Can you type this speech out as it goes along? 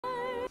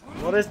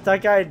What is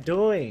that guy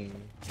doing?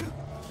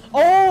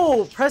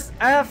 Oh! Press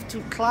F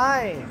to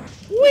climb!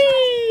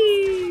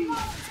 Whee!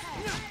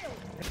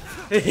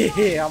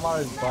 I'm on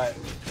his butt.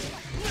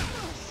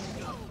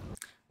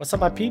 What's up,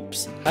 my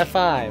peeps? High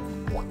five.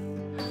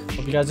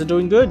 Hope you guys are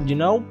doing good, you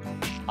know?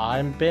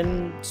 I've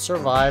been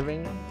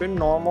surviving, been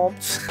normal.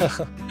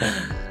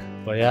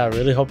 But yeah, I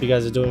really hope you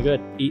guys are doing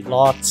good. Eat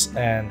lots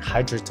and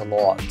hydrate a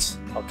lot,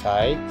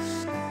 okay?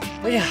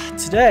 But yeah,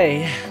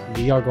 today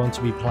we are going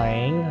to be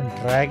playing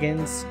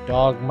Dragon's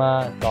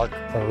Dogma Dark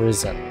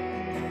Arisen.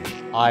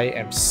 I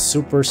am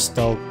super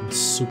stoked and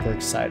super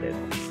excited.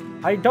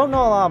 I don't know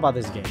a lot about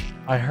this game.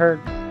 I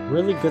heard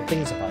really good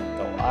things about it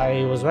though.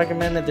 I was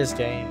recommended this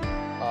game.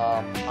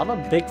 I'm a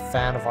big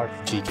fan of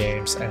RPG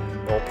games and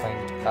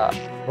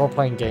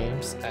role-playing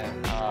games,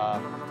 and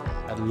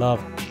I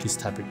love these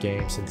type of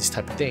games and these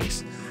type of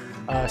things.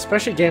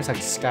 Especially games like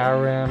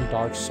Skyrim,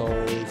 Dark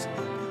Souls,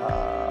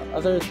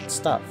 other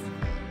stuff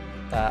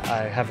that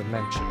I haven't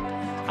mentioned.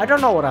 I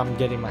don't know what I'm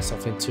getting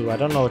myself into. I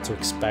don't know what to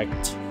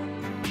expect.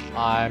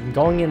 I'm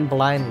going in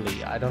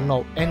blindly. I don't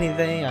know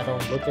anything. I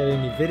don't look at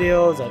any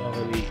videos. I don't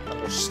really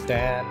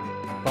understand.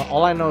 But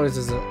all I know is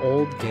it's an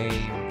old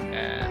game,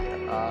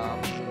 and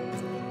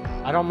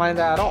I don't mind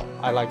that at all.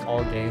 I like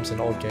all games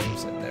and old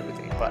games and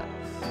everything, but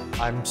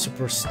I'm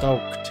super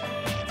stoked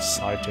and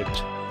excited.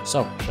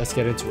 So let's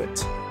get into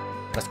it.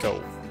 Let's go.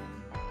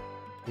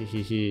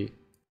 Hehehe.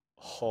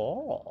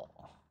 Ho.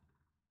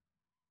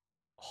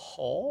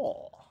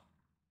 Ho.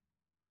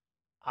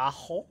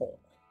 Aho.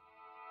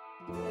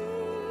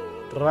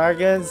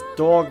 Dragon's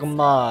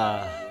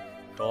Dogma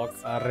Dark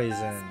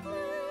Arisen.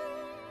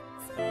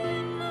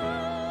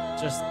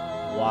 Just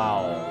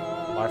wow.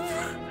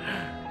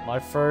 My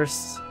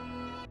first.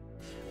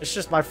 It's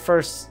just my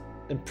first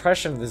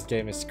impression of this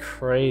game is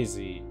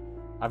crazy.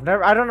 I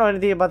don't know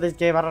anything about this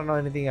game. I don't know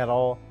anything at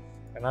all,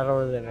 and I don't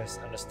really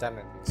understand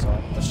anything. So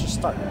let's just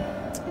start.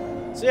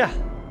 So yeah,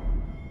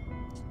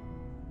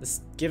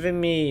 it's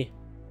giving me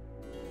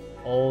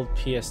old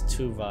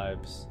PS2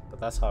 vibes,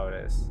 but that's how it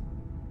is.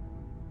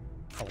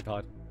 Oh my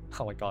god.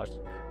 Oh my gosh.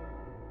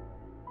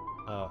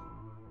 Oh.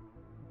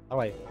 How do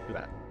I do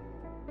that?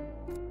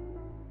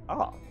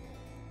 Oh.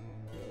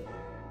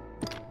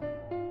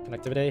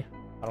 Connectivity?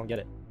 I don't get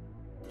it.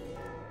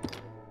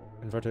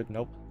 Inverted?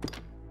 Nope.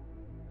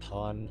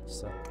 Pawn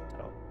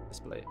subtitle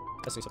display.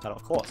 Let's see subtitle,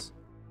 of course.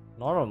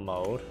 Normal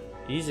mode.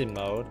 Easy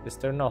mode. Is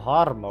there no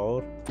hard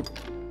mode?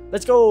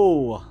 Let's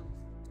go!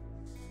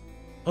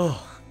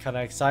 Oh, kinda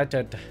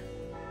excited.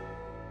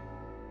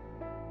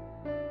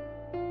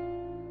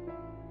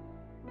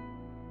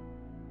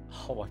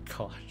 Oh my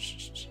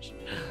gosh.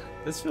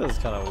 This feels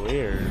kinda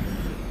weird.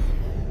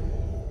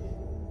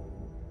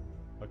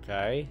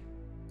 Okay.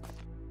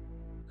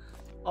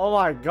 Oh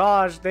my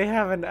gosh, they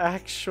have an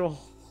actual...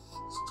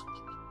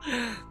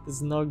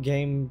 There's no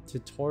game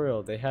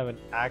tutorial, they have an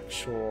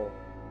actual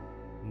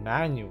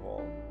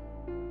manual.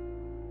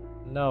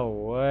 No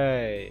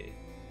way.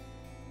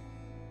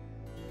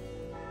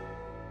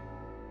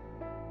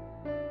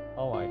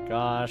 Oh my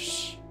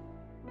gosh.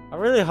 I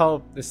really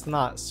hope it's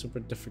not super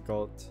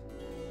difficult.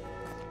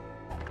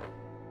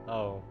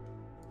 Oh.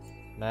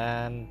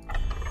 Man.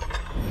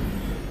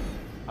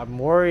 I'm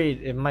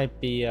worried it might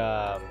be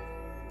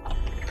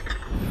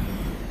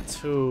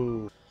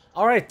too...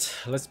 Alright,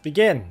 let's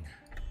begin.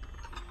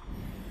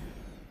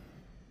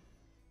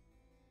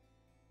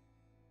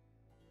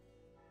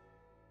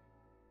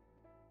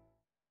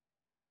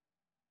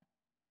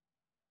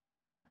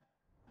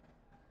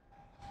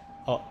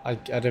 Oh, I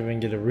didn't even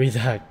get to read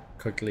that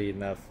quickly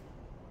enough.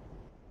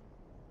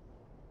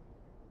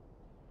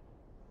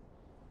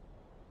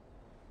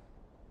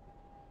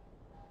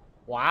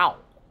 Wow.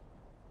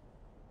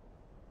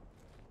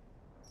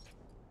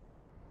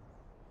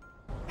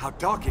 How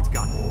dark it's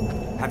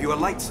gotten. Have you a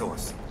light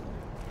source?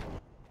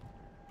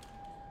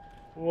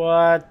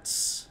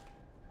 What?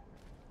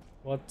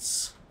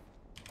 What's...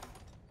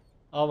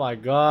 Oh my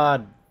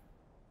god.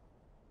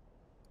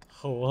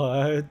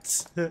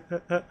 What?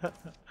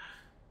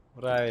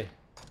 What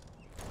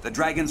The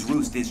dragon's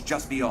roost is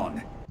just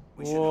beyond.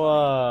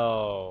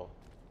 Whoa.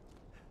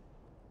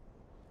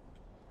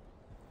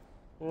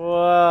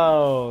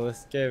 Whoa,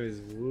 this game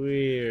is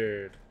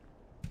weird.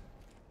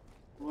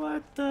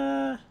 What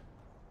the?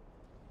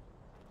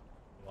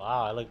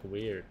 Wow, I look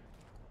weird.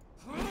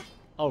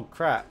 Oh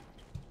crap.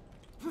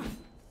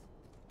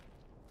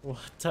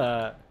 What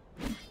the?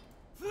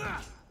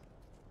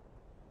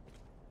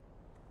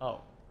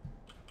 Oh.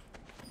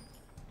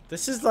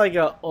 This is like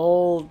a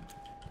old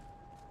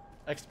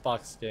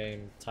Xbox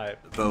game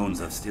type. The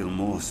bones of still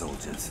more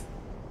soldiers.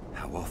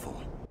 How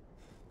awful.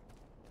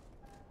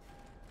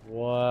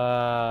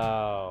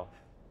 Wow.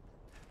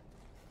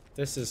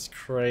 This is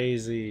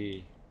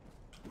crazy.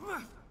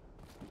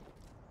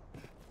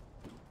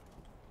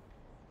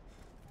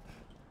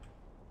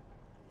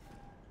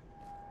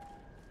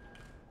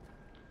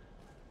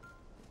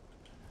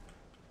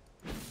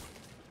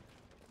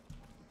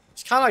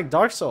 It's kind of like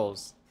Dark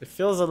Souls. It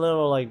feels a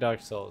little like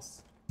Dark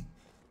Souls.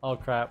 Oh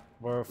crap,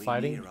 we're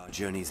fighting? We near our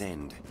journey's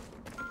end.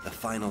 The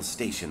final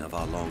station of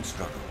our long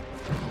struggle.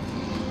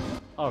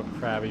 Oh,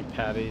 Krabby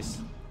Patties.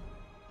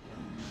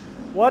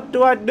 What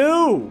do I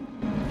do?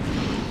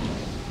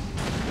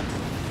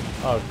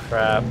 Oh,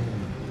 crap.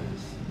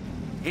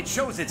 It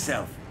shows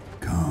itself.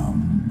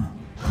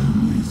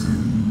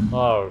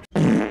 Oh.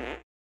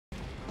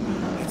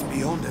 It's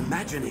beyond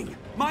imagining.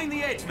 Mind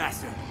the edge,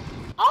 Master.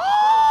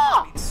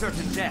 Ah!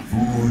 Certain death.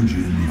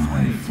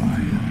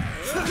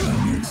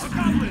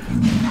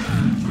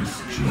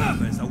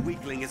 As a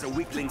weakling is a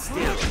weakling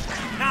still.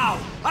 Now,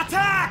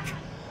 attack!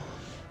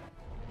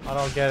 I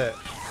don't get it.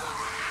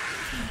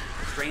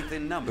 Strength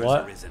in numbers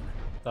What? arisen.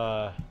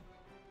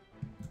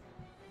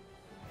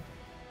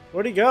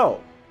 Where'd he go?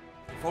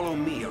 Follow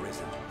me,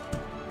 Arisen.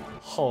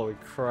 Holy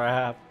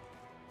crap.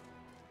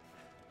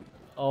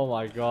 Oh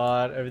my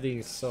god, everything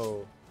is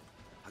so...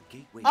 A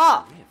gateway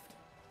Ah! to the rift.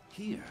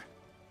 Here.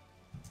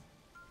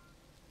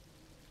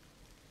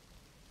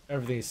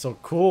 Everything is so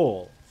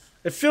cool.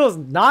 It feels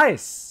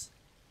nice.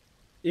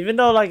 Even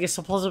though like it's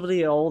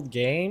supposedly an old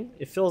game,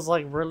 it feels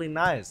like really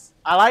nice.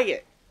 I like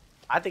it.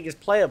 I think it's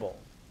playable.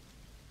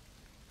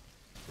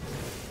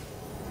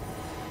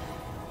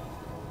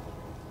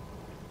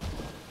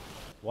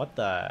 What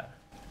the?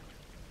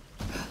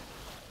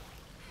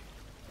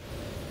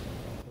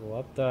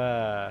 What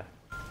the?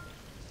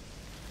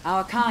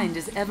 Our kind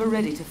is ever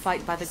ready to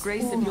fight by the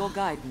grace of your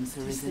guidance,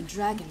 It's the Arisen.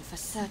 dragon for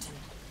certain.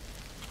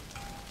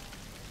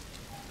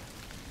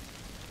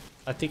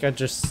 I think I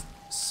just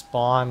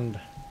spawned.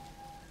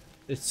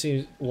 It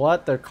seems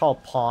what they're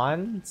called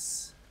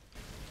pawns.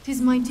 'Tis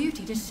my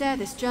duty to share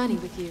this journey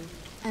with you,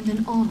 and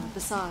an honor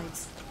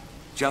besides.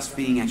 Just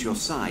being at your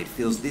side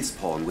fills this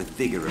pawn with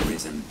vigor,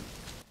 Arisen.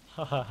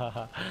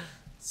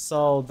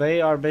 So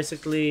they are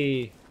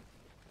basically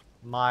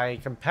my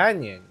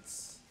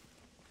companions.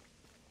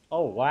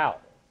 Oh wow.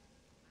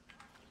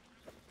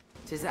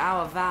 'Tis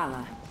our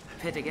valor,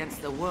 pit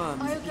against the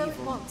worm's I'll go at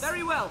evil. once.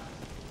 Very well.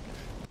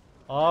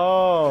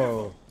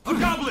 Oh, A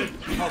goblin!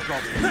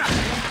 Hobgoblin! A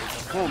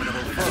formidable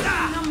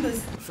foe. Numbers,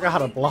 I forgot how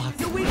to block.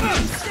 the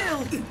weakling still.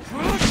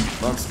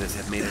 Monsters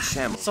have made a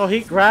shambles. So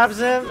he grabs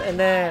him and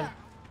then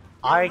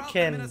I In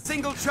can a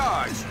single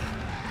charge.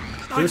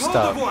 do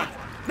stuff. One.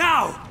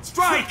 Now,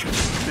 strike!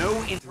 No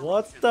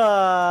What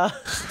the?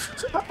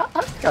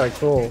 That's kind of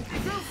cool.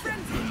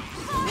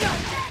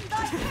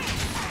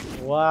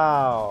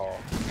 Wow.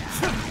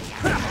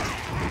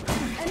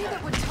 Any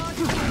that would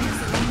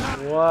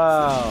target you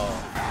Wow.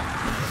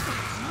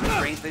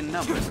 strength in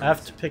numbers. I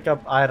have to pick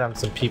up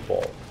items and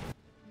people.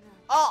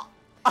 Oh!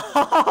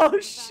 Oh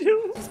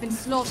shoot! has been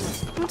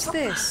slaughtered. What's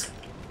this?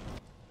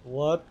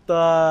 What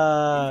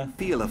the?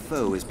 Feel a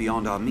foe is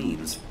beyond our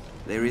means.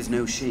 There is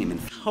no shame in.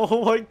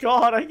 Oh my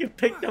god, I can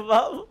pick them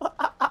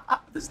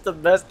up. This is the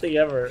best thing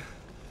ever.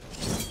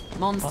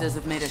 Monsters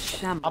have made a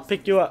shambles. I'll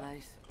pick of you this up.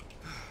 place.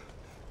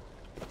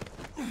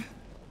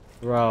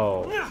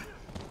 Bro.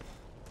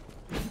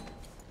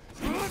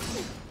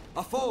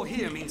 A fall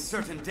here means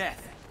certain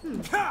death.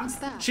 What's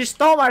that? She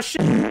stole my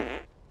shit.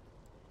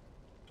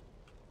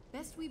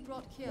 Best we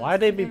brought here. Why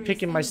they be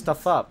picking my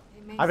stuff up?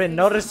 I've been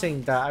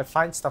noticing that I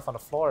find stuff on the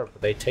floor,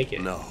 but they take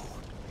it. No.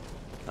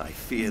 I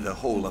fear the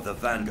whole of the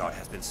Vanguard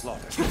has been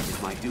slaughtered. It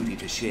is my duty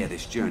to share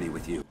this journey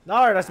with you.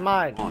 No, that's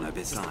mine. Honor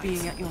besides.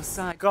 Being at your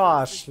side.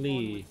 Gosh,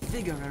 Lee.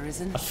 Vigor,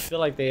 Arisen. I feel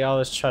like they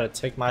always try to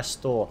take my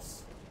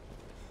stuff.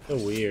 So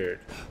weird.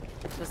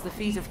 As the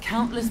feet of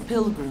countless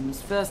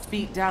pilgrims first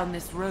beat down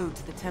this road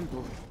to the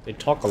temple. They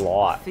talk a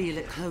lot. Feel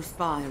it close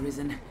by,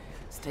 Arisen.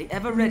 Stay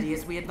ever ready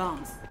as we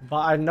advance.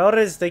 But I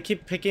noticed they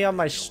keep picking up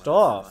my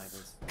stuff.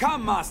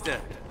 Come, Master!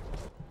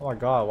 Oh my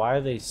god, why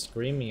are they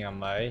screaming at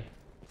me?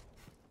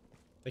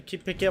 They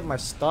keep picking up my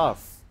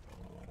stuff.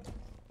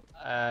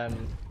 And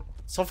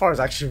so far it's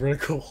actually really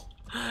cool.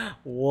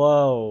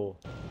 Whoa.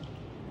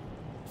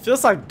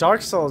 Feels like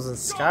Dark Souls and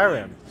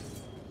Skyrim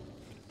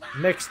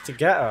mixed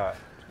together.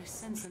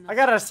 I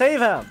gotta save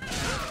him!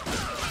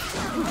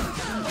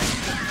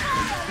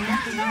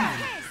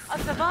 A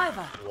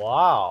survivor.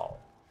 Wow.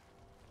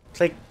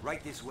 Click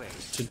Right this way.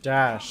 to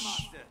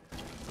dash.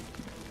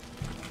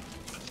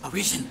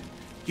 Arisen,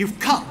 you've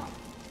come.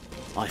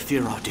 I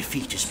fear our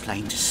defeat is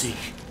plain to see.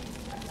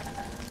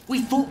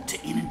 We fought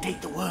to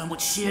inundate the worm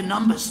with sheer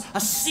numbers, a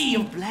sea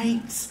of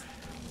blades.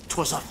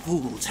 'Twas a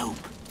fool's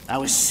hope.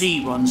 Our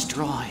sea runs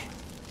dry,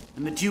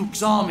 and the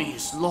Duke's army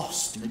is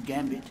lost in the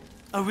gambit.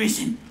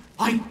 Arisen,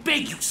 I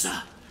beg you,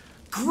 sir,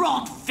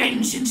 grant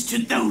vengeance to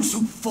those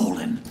who've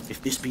fallen.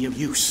 If this be of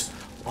use,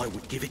 I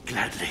would give it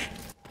gladly.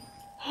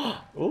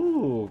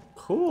 Ooh,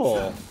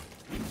 cool.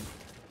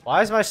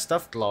 Why is my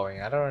stuff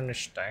glowing? I don't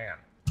understand.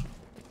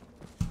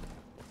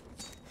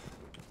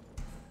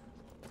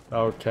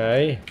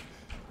 Okay.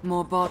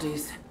 More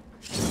bodies.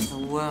 The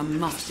worm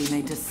must be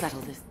made to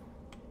settle this.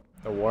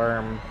 The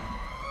worm.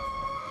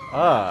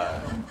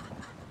 Ah.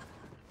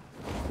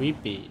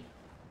 Creepy.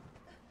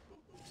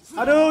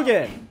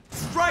 Hadouken!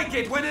 Strike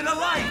it when it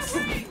alights! A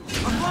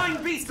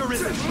flying beast,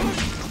 Arisen!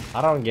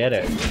 I don't get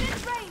it.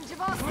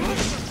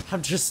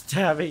 I'm just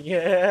stabbing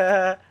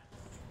it.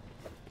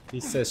 He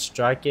says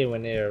strike it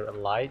when it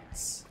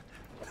lights.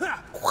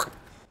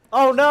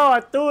 Oh no, I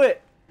threw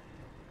it!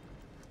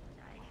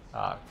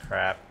 Oh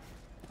crap.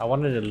 I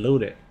wanted to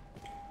loot it.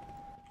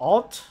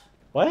 Alt?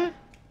 What? What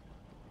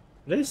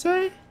did they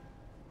say?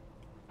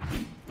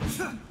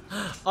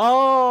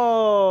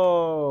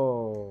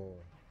 Oh!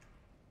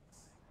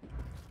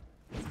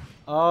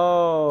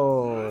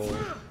 Oh!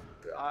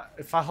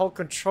 If I hold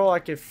control, I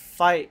can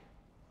fight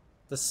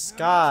the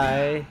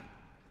sky.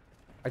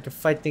 I can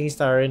fight things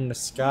that are in the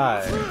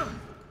sky.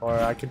 Or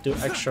I could do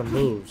extra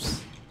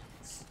moves.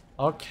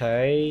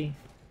 Okay.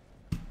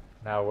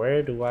 Now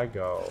where do I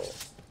go?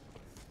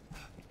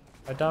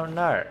 I don't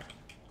know.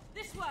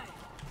 This way.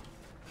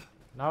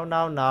 No,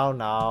 no, no,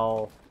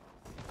 no.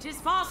 'Tis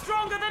far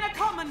stronger than a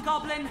common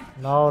goblin.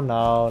 No,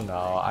 no,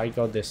 no. I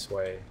go this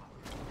way.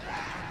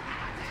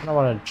 I don't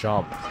want to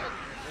jump.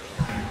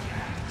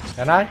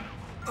 Can I?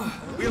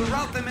 We'll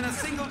rout them in a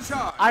single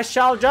charge. I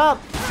shall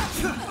jump!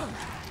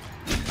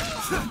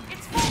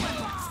 It's fallen.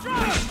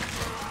 Strike.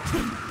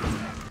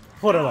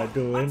 What am I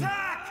doing?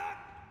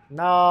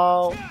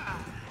 No.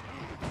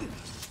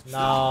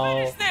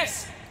 No. Finish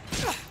this.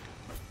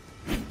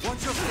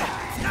 Watch your step.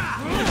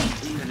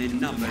 Even in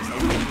numbers, a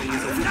weakling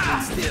is a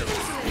weakling still.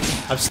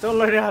 I'm still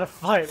learning how to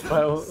fight,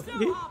 but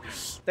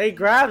they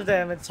grab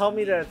them and tell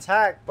me to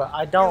attack, but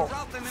I don't We'll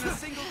rout them in a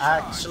single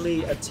charge.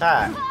 actually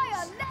attack.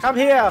 Come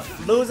here,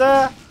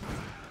 loser!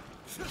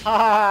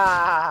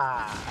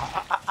 Ha!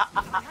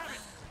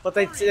 But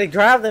they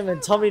grab them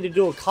and tell me to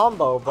do a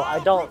combo, but I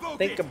don't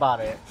think about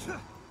it.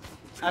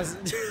 As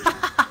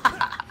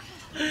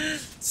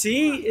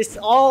see, it's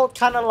all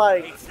kind of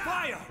like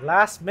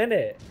last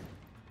minute.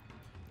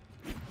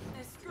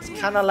 It's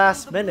kind of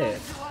last minute.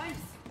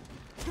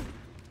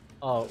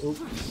 Oh,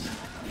 oops.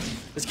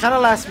 It's kind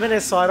of last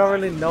minute, so I don't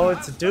really know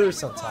what to do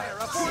sometimes.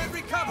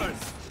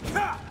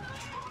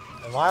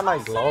 And why am I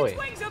glowing?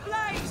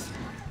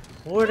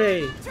 Who are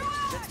they?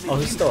 Oh,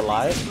 he's still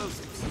alive?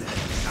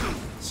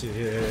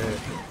 Shit.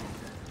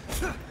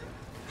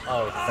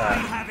 Oh,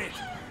 crap.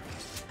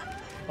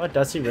 What,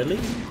 does he really?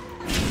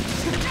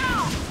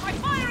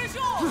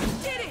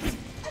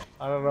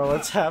 I don't know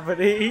what's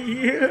happening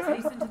here.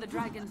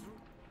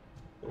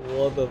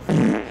 What the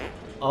f-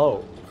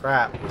 Oh,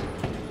 crap.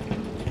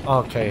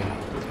 Okay.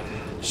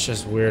 It's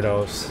just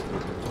weirdos.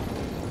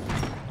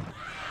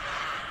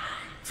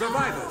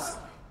 Survivors,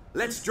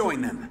 let's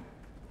join them.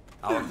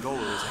 Our goal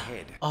is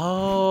ahead.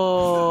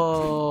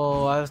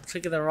 Oh, I was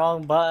clicking the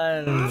wrong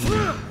button.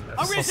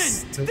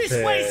 Arisen! This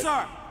way,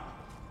 sir!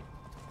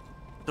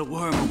 The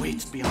worm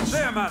awaits beyond.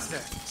 There, Master.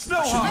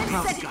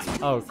 Snowhawk.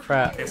 Oh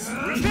crap. Show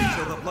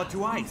the blood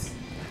to ice.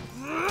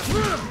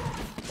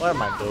 What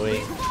am I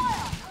doing?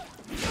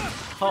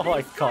 Oh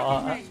my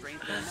god.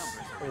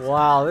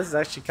 Wow, this is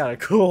actually kind of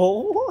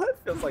cool.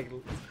 It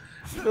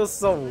feels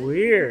so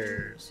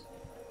weird,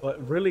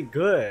 but really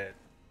good.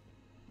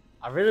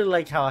 I really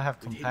like how I have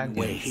companions.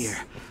 Wait here,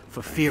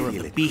 for fear of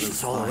the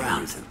beasts all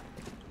around.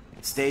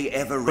 Stay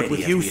ever But ready with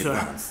as you, we sir,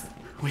 advance.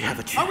 we have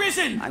a chance.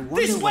 Arisen! I wonder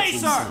This way, what's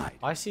sir! inside.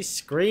 Why is he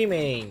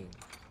screaming?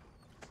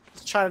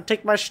 He's trying to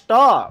take my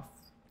stuff.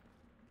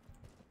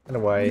 We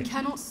Anyway,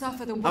 cannot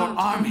suffer the world Our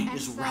army from any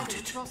is further routed.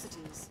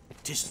 atrocities.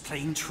 Tis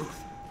plain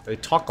truth. they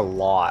talk a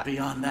lot.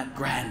 Beyond that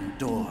grand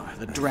door,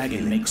 the dragon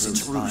Feeling makes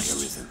its close by,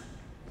 roost. Arisen.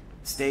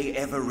 Stay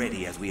ever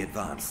ready as we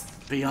advance.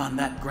 Beyond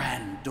that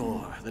grand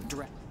door, the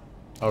dragon.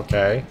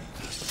 Okay.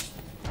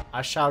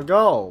 I shall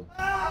go.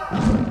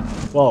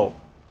 Whoa.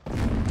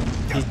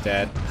 He's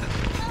dead.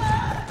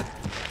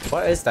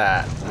 What is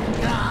that?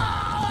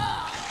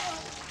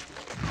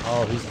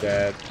 Oh, he's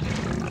dead.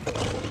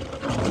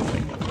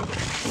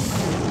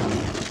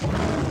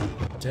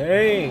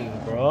 Dang,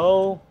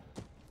 bro.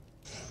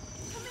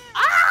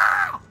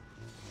 Ah!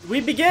 We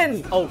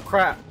begin! Oh,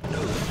 crap.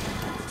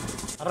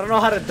 I don't know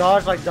how to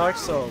dodge like Dark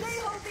Souls.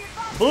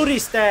 Booty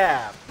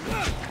stab!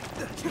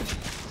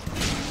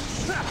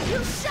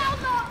 You shall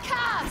not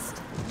cast!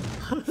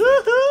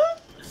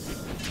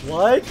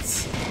 What?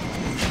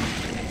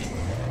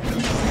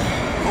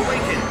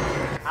 Awaken!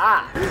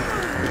 Ah!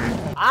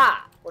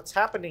 Ah! What's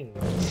happening?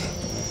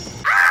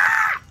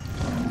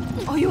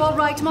 Are you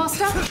alright,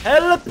 Master?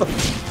 Help!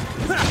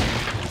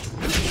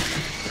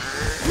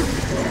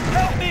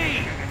 Help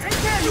me!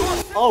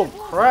 Oh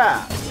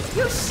crap!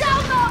 You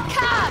shall not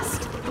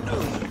cast!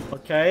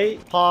 Okay,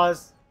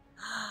 pause.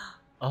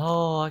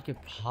 Oh, I can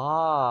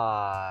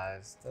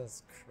pause.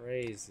 That's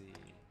crazy.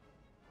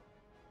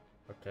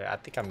 Okay, I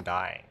think I'm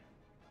dying.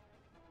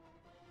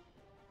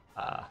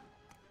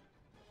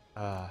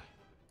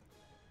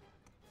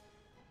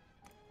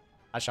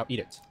 I shall eat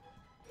it.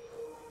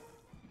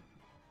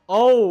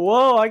 Oh,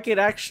 whoa, I can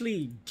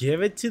actually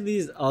give it to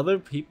these other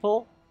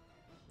people?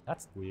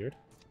 That's weird.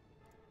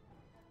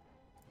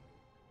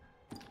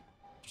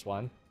 Just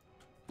one.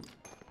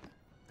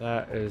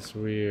 That is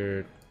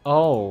weird.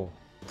 Oh.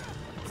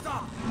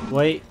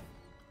 Wait.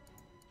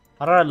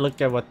 How do I look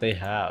at what they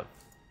have?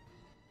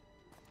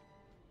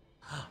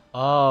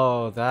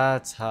 Oh,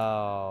 that's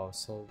how.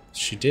 So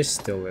she did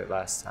steal it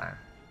last time.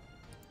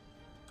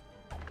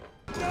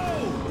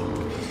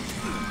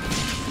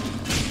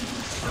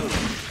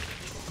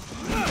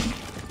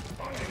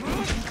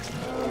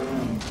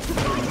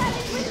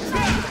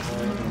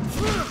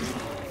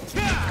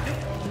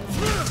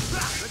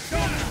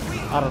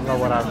 I don't know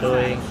what I'm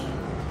doing.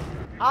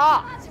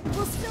 Ah!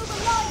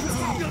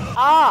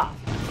 Ah!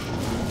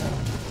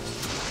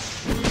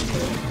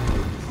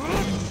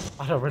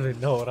 I don't really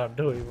know what I'm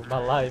doing with my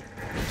life.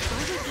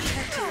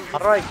 How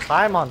do I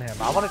climb on him?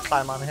 I want to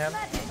climb on him.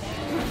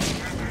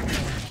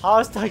 How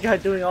is that guy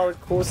doing all the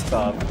cool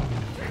stuff?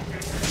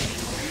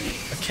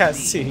 I can't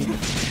see.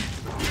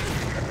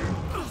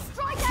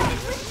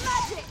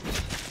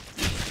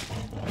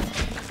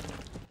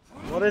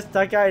 What is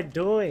that guy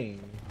doing?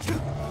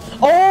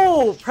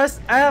 Oh! Press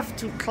F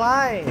to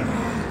climb!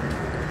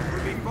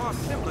 Would be far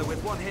simpler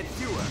with one hit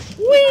fewer.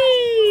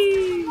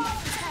 Whee!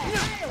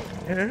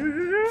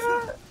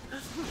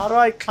 How do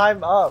I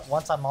climb up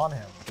once I'm on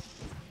him?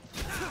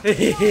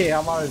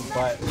 I'm on his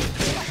butt.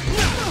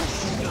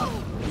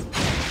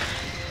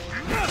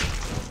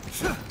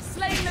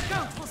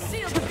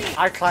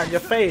 I climb your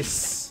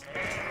face!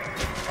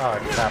 Oh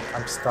crap,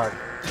 I'm stuck.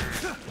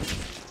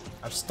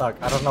 I'm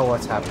stuck. I don't know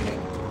what's happening.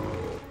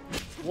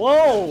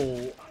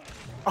 Whoa!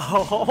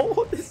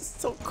 Oh, this is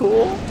so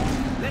cool.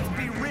 Let's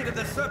be rid of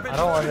the serpent. I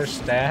don't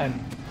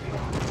understand.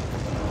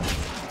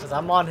 Cause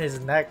I'm on his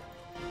neck.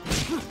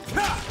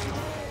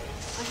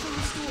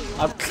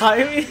 I'm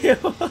climbing him.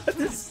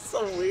 This is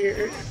so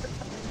weird.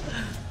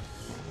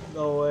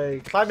 No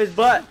way. Climb his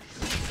butt.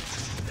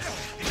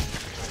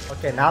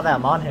 Okay, now that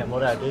I'm on him,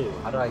 what do I do?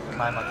 How do I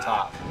climb on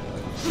top?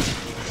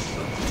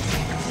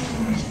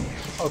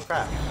 Oh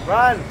crap.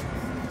 Run!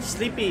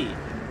 Sleepy.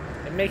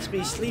 It makes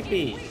me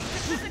sleepy.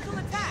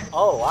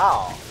 Oh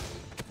wow.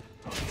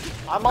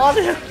 I'm on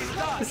him.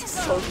 This is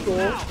so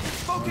cool.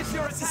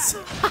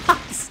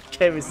 This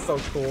game is so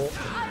cool.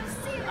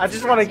 I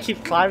just want to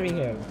keep climbing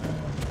him.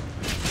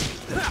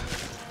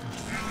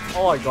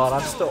 Oh my god,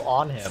 I'm still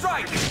on him.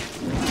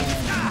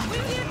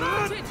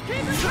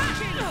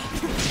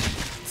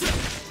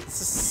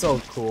 This is so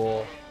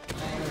cool.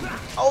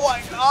 Oh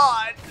my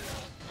god.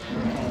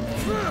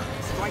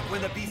 Strike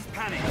when the beast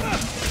panics.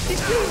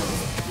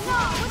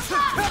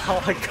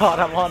 Oh my god,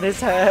 I'm on his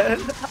head.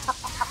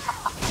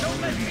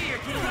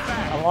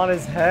 I'm on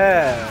his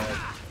head.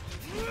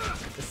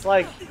 It's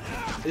like,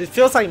 it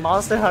feels like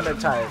Monster Hunter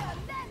type.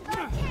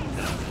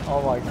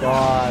 Oh my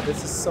god,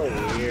 this is so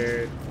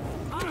weird.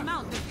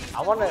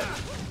 I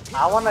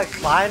wanna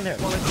climb him.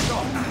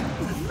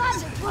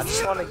 I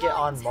just wanna get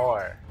on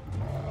more.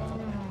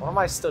 What am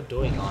I still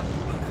doing on him?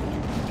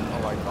 Oh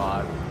my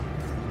god.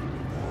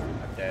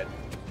 I'm dead.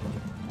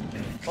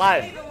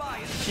 Climb!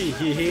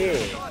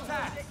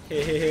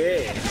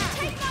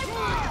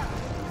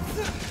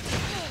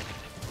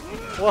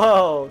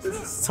 Whoa,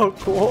 this is so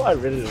cool. I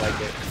really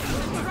like it.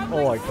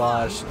 Oh my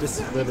gosh, this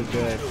is really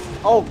good.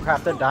 Oh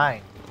crap, they're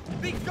dying.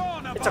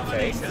 It's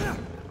okay.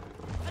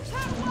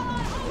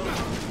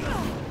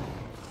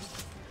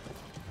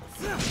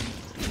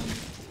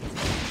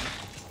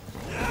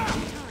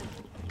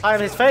 Climb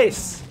his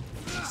face!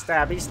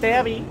 Stabby,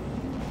 stabby!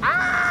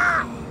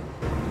 Ah!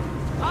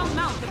 I'll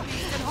mount the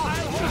beast and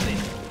hold it.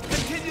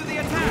 Continue the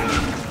attack.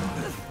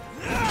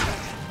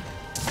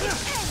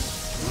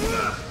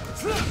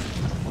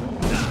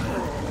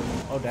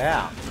 Oh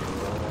damn.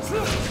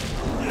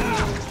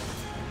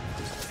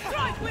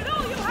 Strike with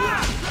all you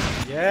have.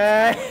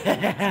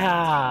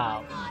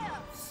 Yeah!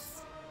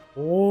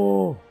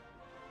 Oh,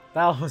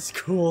 that was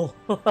cool.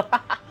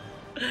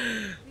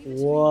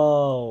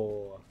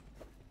 Whoa.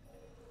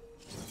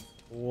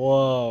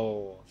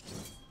 Whoa.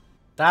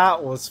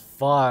 That was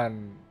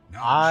fun.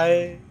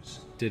 I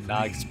did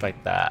not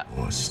expect that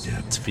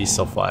to be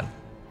so fun.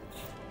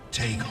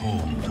 Take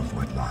hold of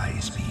what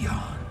lies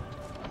beyond.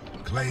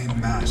 Claim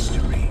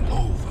mastery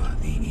over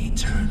the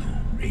eternal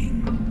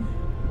ring.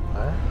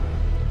 What?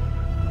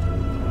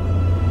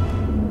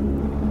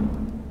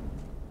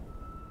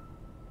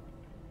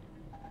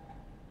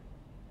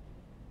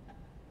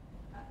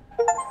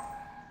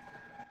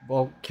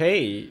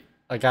 Okay,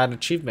 I got an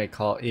achievement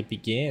called It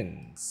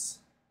Begins.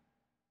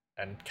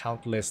 And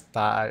countless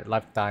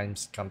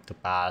lifetimes come to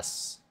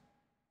pass.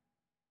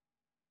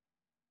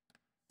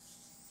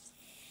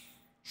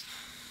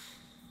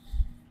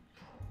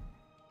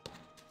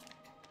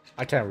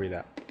 I can't read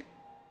that.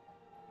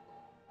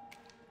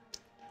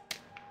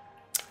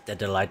 The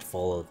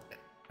delightful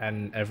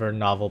and ever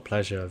novel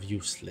pleasure of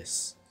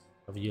useless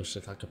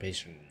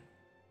occupation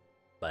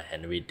by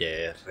Henry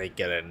de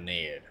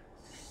Reguerenir.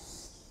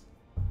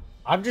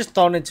 I'm just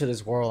thrown into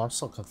this world. I'm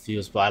so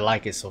confused, but I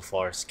like it so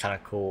far. It's kind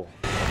of cool.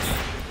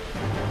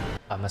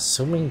 I'm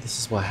assuming this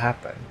is what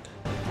happened.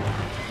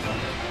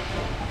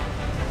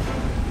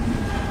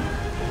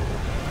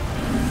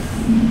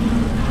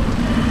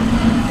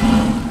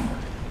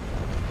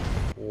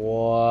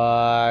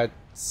 What?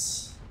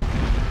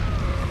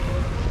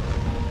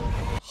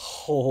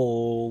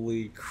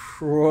 Holy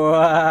crap.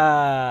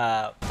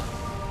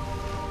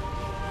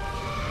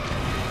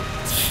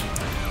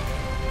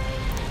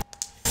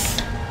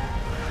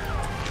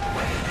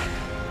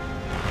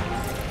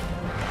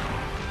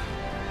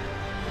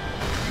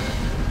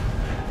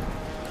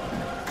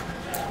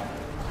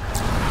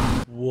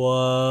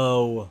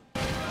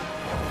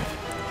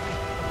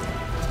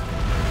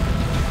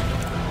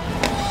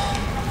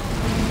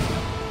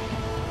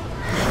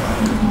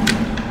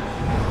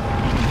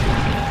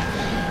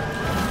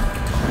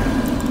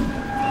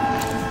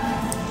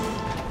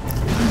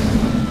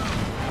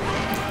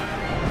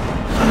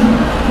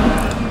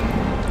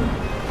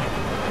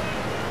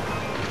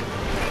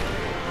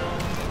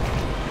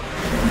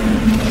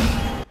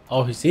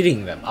 Oh, he's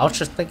eating them. I was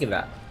just thinking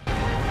that.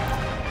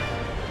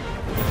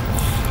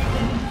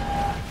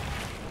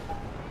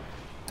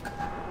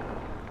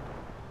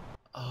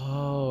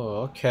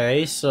 Oh,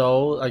 okay.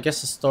 So I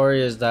guess the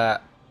story is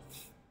that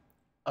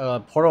a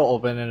portal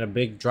opened and a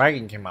big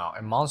dragon came out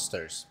and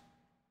monsters.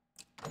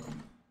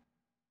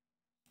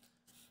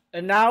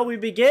 And now we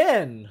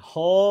begin.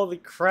 Holy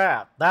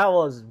crap. That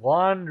was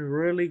one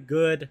really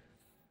good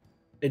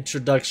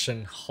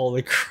introduction.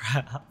 Holy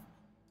crap.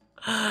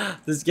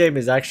 This game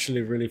is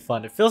actually really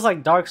fun. It feels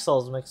like Dark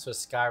Souls mixed with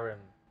Skyrim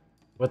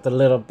with a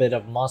little bit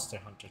of Monster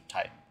Hunter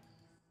type.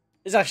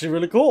 It's actually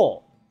really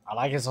cool. I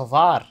like it so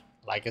far.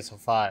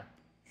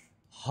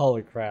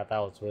 Holy crap, that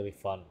was really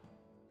fun.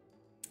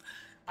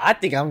 I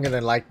think I'm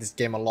gonna like this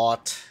game a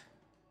lot.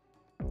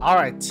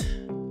 Alright,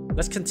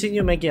 let's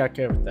continue making our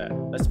character.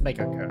 Let's make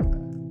our character.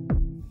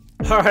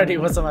 Alrighty,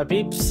 what's up my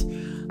peeps?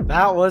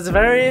 That was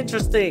very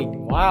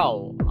interesting.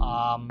 Wow.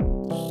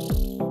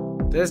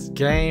 This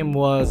game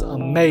was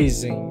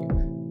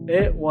amazing.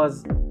 It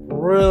was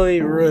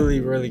really, really,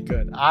 really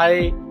good.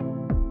 I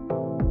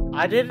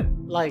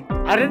didn't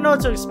know what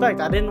to expect.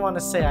 I didn't want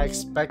to say I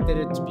expected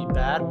it to be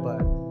bad,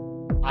 but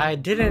I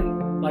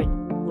didn't like,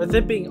 with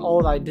it being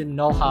old, I didn't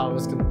know how it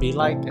was gonna be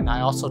like, and I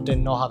also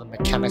didn't know how the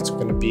mechanics were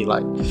gonna be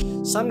like.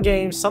 Some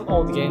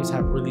old games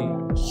have really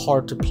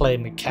hard to play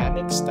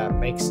mechanics that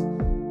makes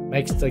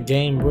the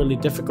game really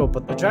difficult,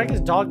 but the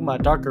Dragon's Dogma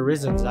Dark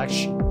Arisen is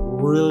actually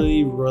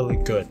really, really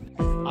good.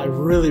 I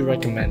really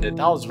recommend it.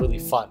 That was really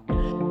fun.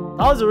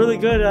 That was a really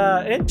good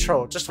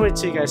intro. Just wait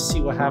till you guys see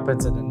what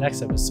happens in the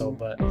next episode.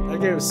 But that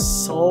game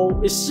is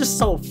it's just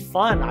so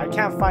fun. I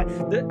can't find,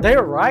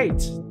 they're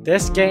right.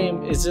 This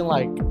game isn't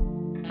like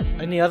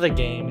any other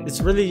game.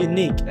 It's really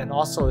unique, and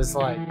also it's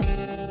like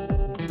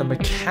the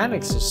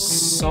mechanics are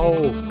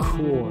so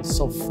cool and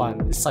so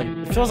fun. It's like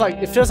it feels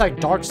like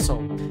Dark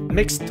Souls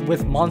mixed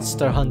with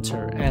Monster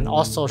Hunter and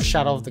also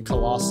Shadow of the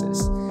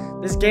Colossus.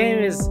 This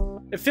game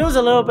it feels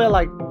a little bit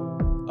like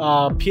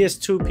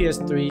PS2,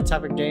 PS3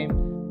 type of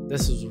game.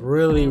 This is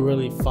really,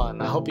 really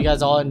fun. I hope you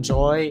guys all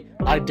enjoy.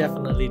 I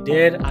definitely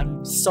did.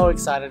 I'm so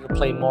excited to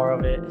play more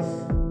of it.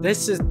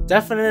 This is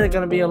definitely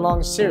going to be a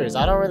long series.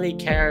 I don't really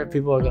care if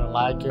people are going to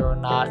like it or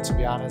not, to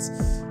be honest.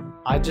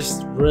 I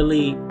just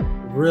really,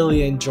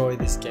 really enjoy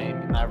this game,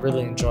 and I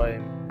really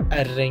enjoy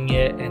editing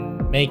it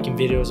and making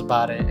videos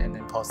about it and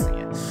then posting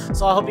it.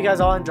 So I hope you guys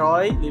all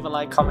enjoy. Leave a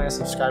like, comment, and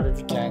subscribe if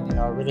you can. You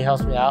know, it really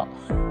helps me out.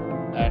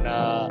 And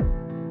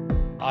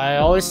I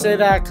always say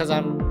that because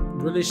I'm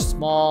really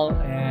small,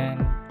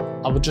 and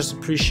I would just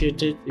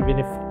appreciate it even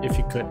if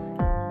you could.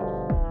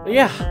 But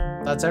yeah,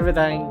 that's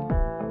everything.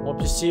 Hope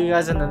to see you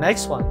guys in the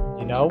next one,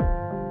 you know?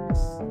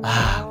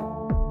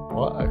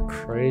 What a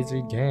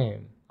crazy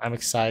game. I'm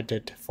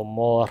excited for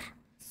more.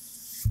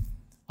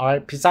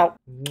 Alright, peace out.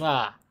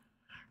 Mwah.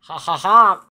 Ha ha ha.